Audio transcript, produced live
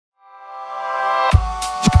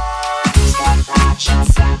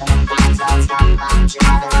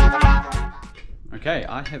Okay,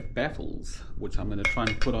 I have Baffles, which I'm going to try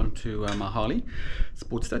and put onto my Harley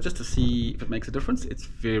Sportster just to see if it makes a difference. It's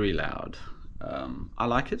very loud. I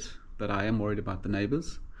like it, but I am worried about the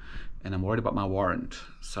neighbors, and I'm worried about my warrant.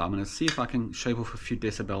 So I'm going to see if I can shave off a few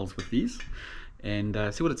decibels with these and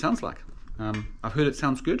see what it sounds like. I've heard it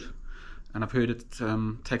sounds good, and I've heard it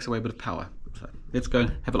takes away a bit of power. So let's go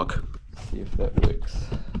have a look. See if that works.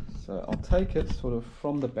 So I'll take it sort of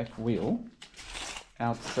from the back wheel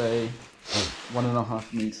out, say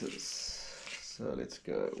 1.5 meters. So let's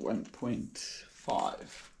go 1.5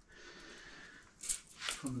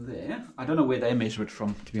 from there. I don't know where they measure it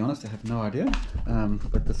from, to be honest. I have no idea.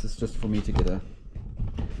 But this is just for me to get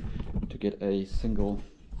a single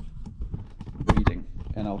reading,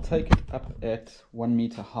 and I'll take it up at 1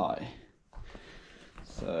 meter high.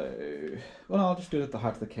 So, well, I'll just do it at the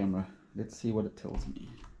height of the camera. Let's see what it tells me.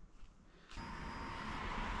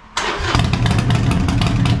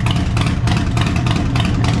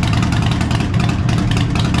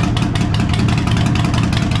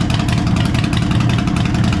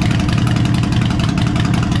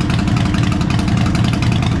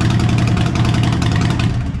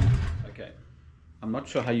 I'm not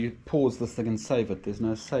sure how you pause this thing and save it. There's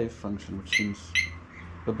no save function, which seems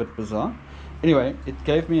a bit bizarre. Anyway, it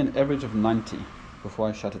gave me an average of 90 before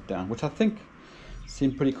I shut it down, which I think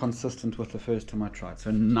seemed pretty consistent with the first time I tried.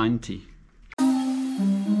 So 90.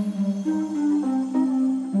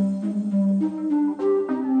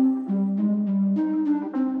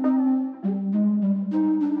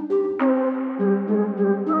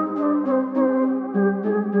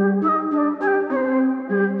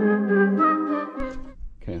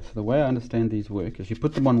 So the way I understand these work is you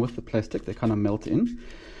put them on with the plastic, they kind of melt in.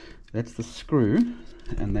 That's the screw,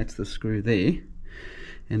 and that's the screw there,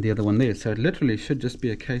 and the other one there. So it literally should just be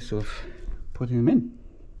a case of putting them in.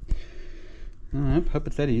 I hope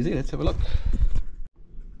it's that easy. Let's have a look.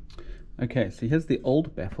 Okay, so here's the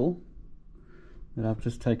old baffle that I've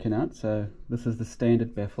just taken out. So this is the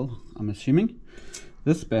standard baffle, I'm assuming.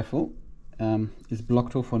 This baffle is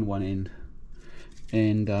blocked off on one end,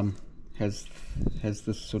 and has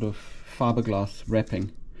this sort of fiberglass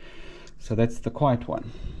wrapping. So that's the quiet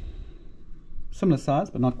one. Similar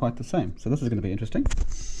size, but not quite the same. So this is going to be interesting.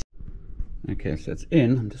 Okay, so it's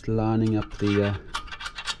in. I'm just lining up the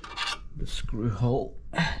screw hole.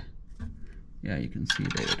 Yeah, you can see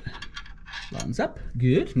that it lines up.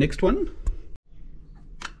 Good. Next one.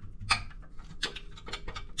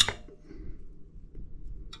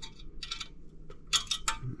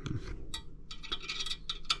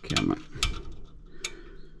 Camera.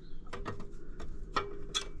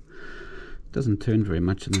 Doesn't turn very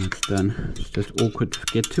much and then it's done. It's just awkward to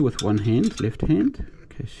get to with one hand, left hand, in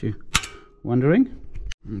case you're wondering.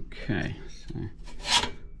 Okay, so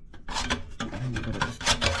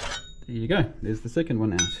there you go. There's the second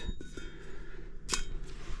one out.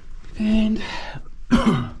 And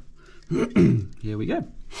here we go.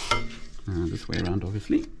 This way around,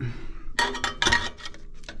 obviously.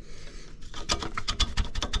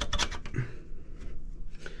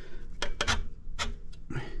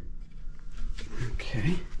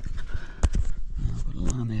 Okay, I've got to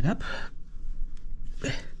line that up.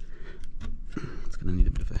 It's going to need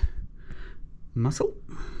a bit of a muscle.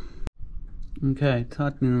 Okay,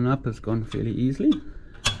 tightening them up has gone fairly easily.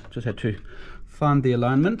 Just had to find the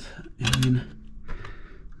alignment and then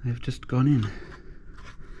they've just gone in.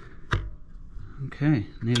 Okay,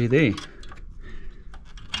 nearly there.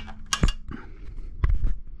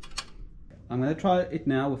 I'm going to try it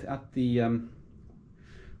now without the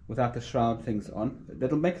shroud things on.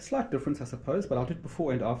 That'll make a slight difference, I suppose, but I'll do it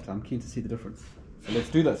before and after. I'm keen to see the difference. So let's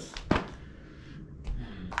do this. Wow.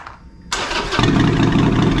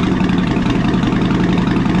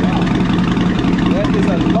 That is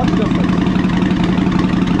a lot different.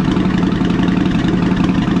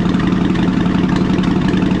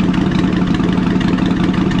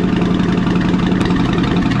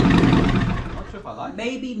 Not sure if I like it.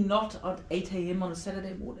 Maybe not at 8 AM on a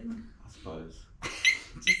Saturday morning. I suppose.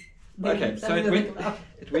 Okay, so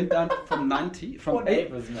it went down from 90, from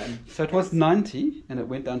 8, man. so it was 90 and it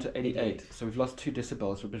went down to 88. So we've lost 2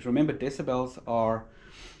 decibels. But remember, decibels are,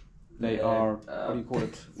 they are, what do you call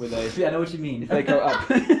it? Where they, yeah, I know what you mean. They go up.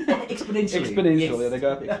 Exponentially. Exponential, yes. yeah, they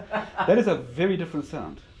go up. That is a very different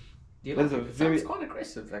sound. Yeah, that is a very... Sounds quite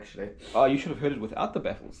aggressive, actually. Oh, you should have heard it without the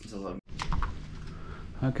baffles.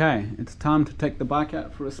 Okay, it's time to take the bike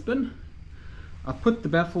out for a spin. I've put the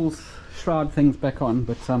baffles shroud things back on,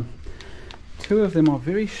 but 2 of them are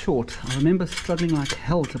very short. I remember struggling like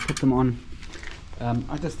hell to put them on.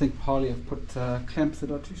 I just think Harley have put clamps that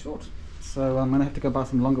are too short. So I'm going to have to go buy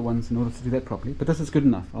some longer ones in order to do that properly. But this is good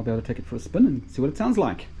enough. I'll be able to take it for a spin and see what it sounds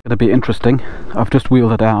like. It's going to be interesting. I've just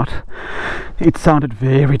wheeled it out. It sounded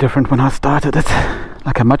very different when I started it.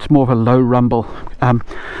 Like a much more of a low rumble.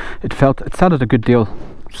 It sounded a good deal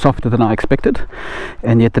softer than I expected.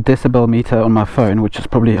 And yet the decibel meter on my phone, which is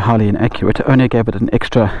probably highly inaccurate, only gave it an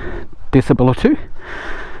extra decibel or two.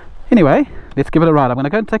 Anyway, let's give it a ride. I'm going to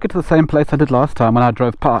go and take it to the same place I did last time when I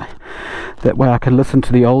drove by. That way I can listen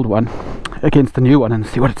to the old one against the new one and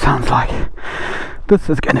see what it sounds like. This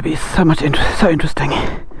is going to be so interesting.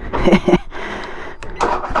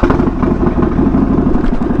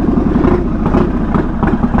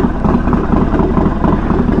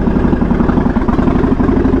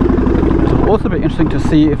 It'll also be interesting to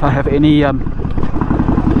see if I have any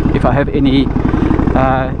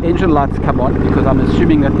engine lights come on, because I'm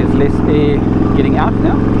assuming that there's less air getting out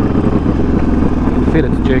now. I can feel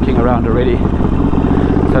it's jerking around already,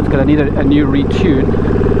 so it's going to need a new retune.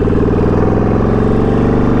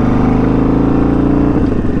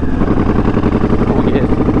 Oh yes,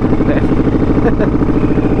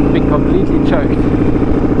 that's been completely choked.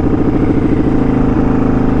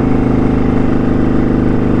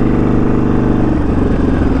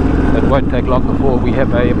 It won't take long before we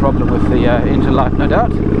have a problem with the engine light, no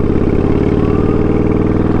doubt.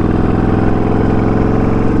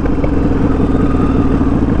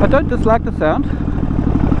 I don't dislike the sound.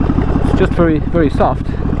 It's just very soft.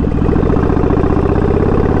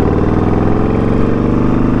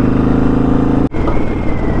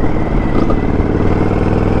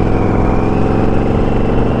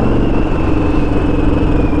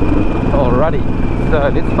 Alrighty, so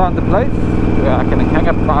let's find the place where I can hang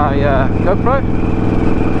up my GoPro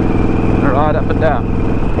and ride up and down.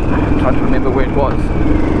 I'm trying to remember where it was.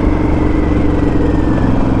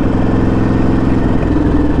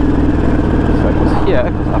 So it was here,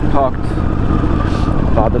 because I parked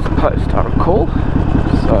by this post, I recall.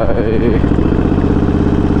 So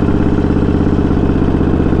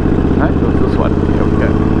no, it was this one. Here we go.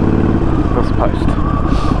 This post.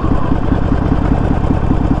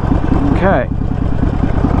 Okay.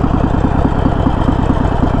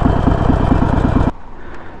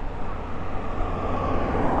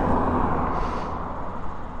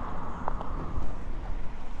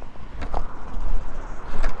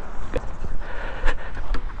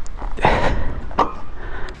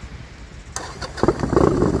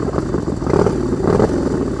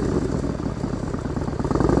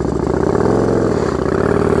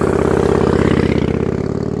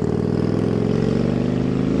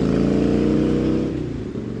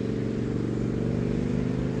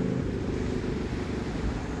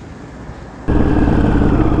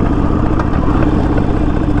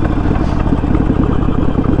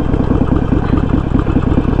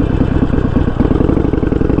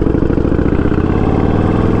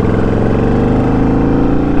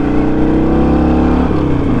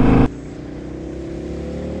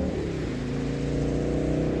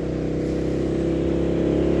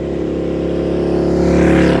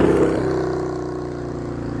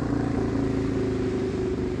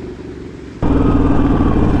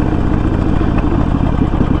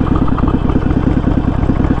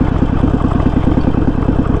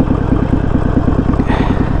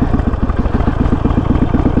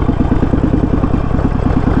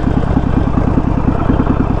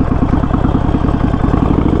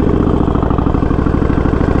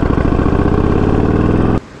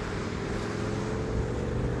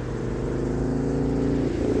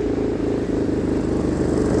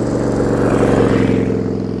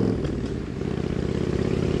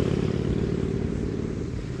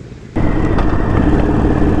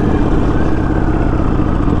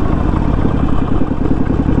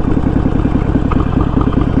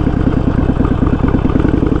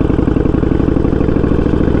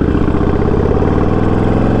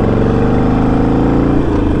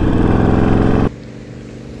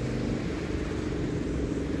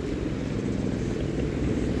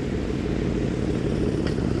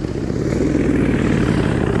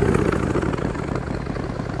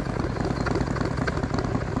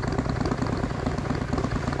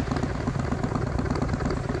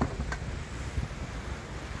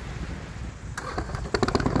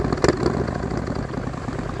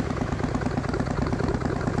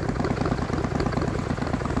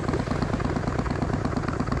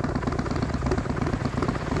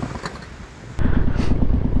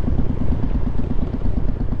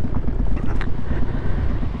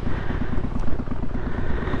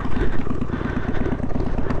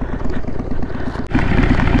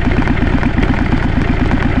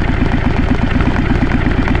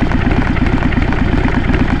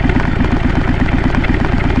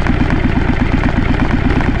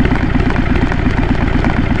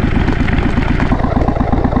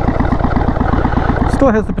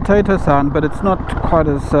 has the potato sound, but it's not quite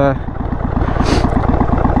as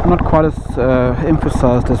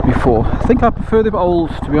emphasized as before. I think I prefer the old,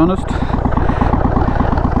 to be honest,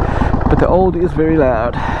 but the old is very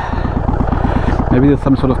loud. Maybe there's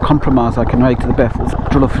some sort of compromise I can make to the baffles,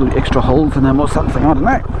 drill a few extra holes in them or something, I don't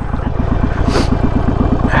know.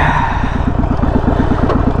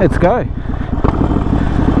 Let's go.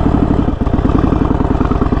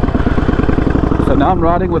 So now I'm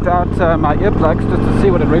riding without my earplugs just to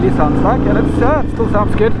see what it really sounds like, and it still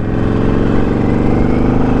sounds good.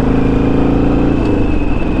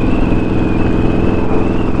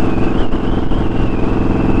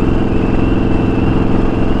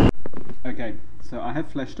 Okay, so I have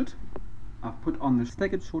flashed it. I've put on the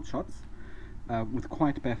Stagged Short Shots with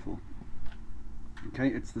quiet baffle. Okay,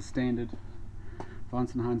 it's the standard Vane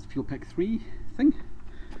and Hines Fuel Pack 3 thing.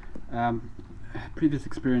 Previous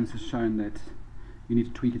experience has shown that you need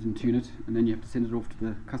to tweak it and tune it, and then you have to send it off to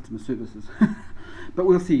the customer services. But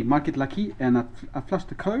we'll see, might get lucky. And I flushed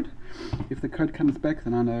the code. If the code comes back,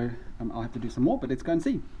 then I know I'll have to do some more, but let's go and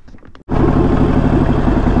see.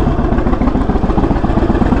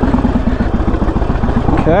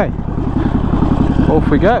 Okay, off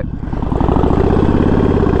we go.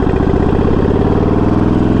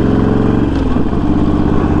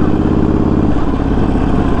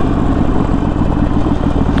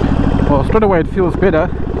 Well, straight away it feels better,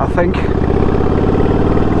 I think.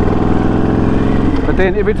 But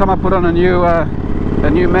then every time I put on a new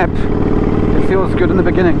map, it feels good in the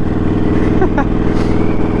beginning.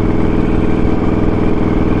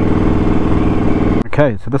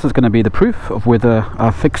 Okay, so this is going to be the proof of whether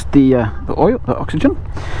I fixed the oxygen,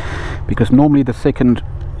 because normally the second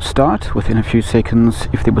start, within a few seconds,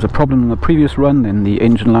 if there was a problem in the previous run, then the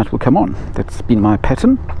engine light will come on. That's been my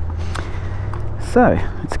pattern. So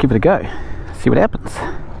let's give it a go, see what happens.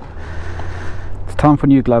 It's time for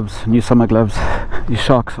new gloves, new summer gloves. These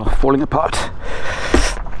sharks are falling apart.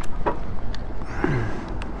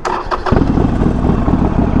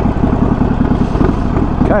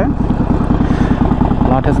 Okay,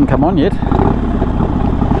 light hasn't come on yet.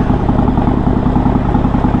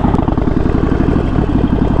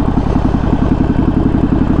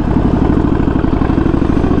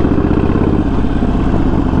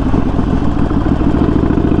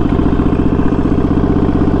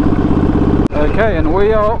 Okay, and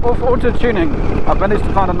we are off auto tuning. I've managed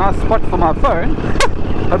to find a nice spot for my phone.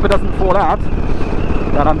 Hope it doesn't fall out.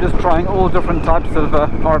 And I'm just trying all different types of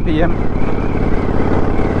RPM.